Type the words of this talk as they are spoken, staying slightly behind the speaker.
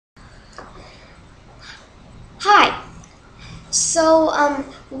Hi. So,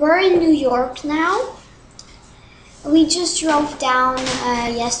 we're in New York now. We just drove down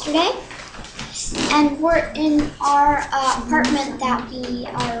yesterday, and we're in our apartment that we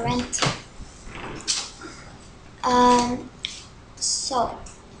are renting. So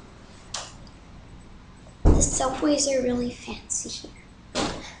the subways are really fancy here.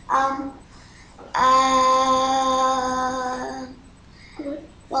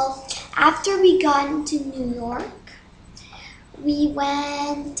 Well, after we got into New York, we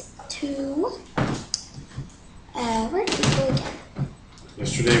went to, where did we go again?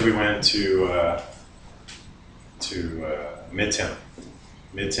 Yesterday we went to Midtown.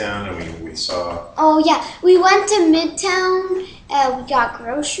 And we saw... Oh yeah, we went to Midtown, we got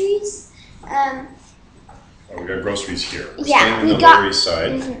groceries. We got groceries here. We're Yeah, staying in the Lower East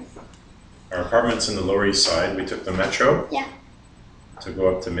Side. Our apartment's in the Lower East Side. We took the metro to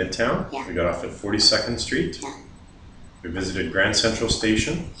go up to Midtown. Yeah. We got off at 42nd Street. Yeah. We visited Grand Central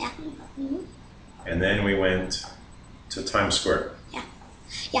Station. Yeah. And then we went to Times Square.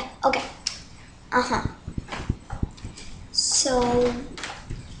 Yeah, okay. So,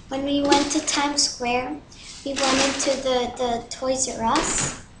 when we went to Times Square, we went into the Toys R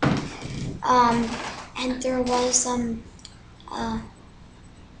Us. And there was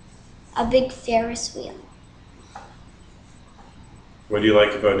a big Ferris wheel. What do you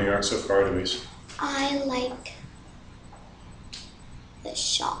like about New York so far, Eloise? I like the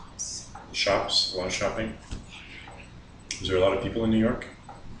shops. The shops? A lot of shopping? Is there a lot of people in New York?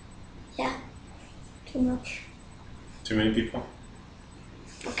 Yeah. Too much. Too many people?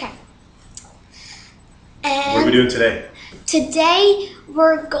 Okay. What are we doing today? Today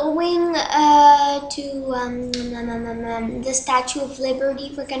we're going to the Statue of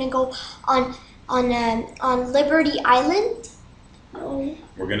Liberty. We're gonna go on Liberty Island.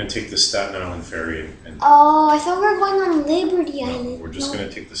 We're going to take the Staten Island ferry. Oh, I thought we were going on Liberty Island. We're just going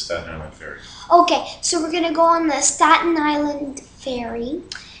to take the Staten Island ferry. Okay, so we're gonna go on the Staten Island ferry.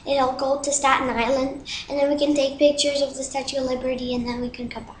 It'll go to Staten Island, and then we can take pictures of the Statue of Liberty, and then we can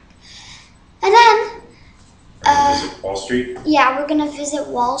come back. And then visit Wall Street. Yeah, we're gonna visit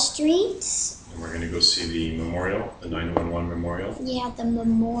Wall Street. And we're going to go see the memorial, the 9/11 memorial. Yeah, the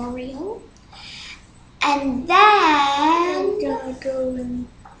memorial. And then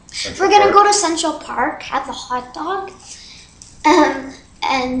Central we're gonna Park. go to Central Park, have a hot dog,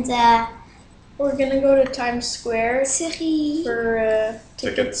 and we're gonna go to Times Square Siri. for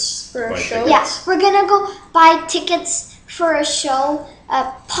Tickets. for a Buy show. Yeah, tickets. we're gonna go buy tickets for a show,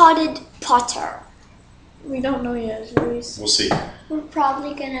 Potted Potter. We don't know yet, Eloise. We'll see. We're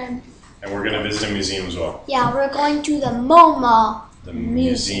probably gonna. And we're going to visit a museum as well. Yeah, we're going to the MoMA. The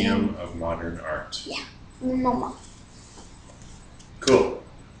Museum of Modern Art. Yeah, the MoMA. Cool.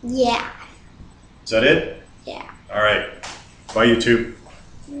 Yeah. Is that it? Yeah. All right. Bye, YouTube.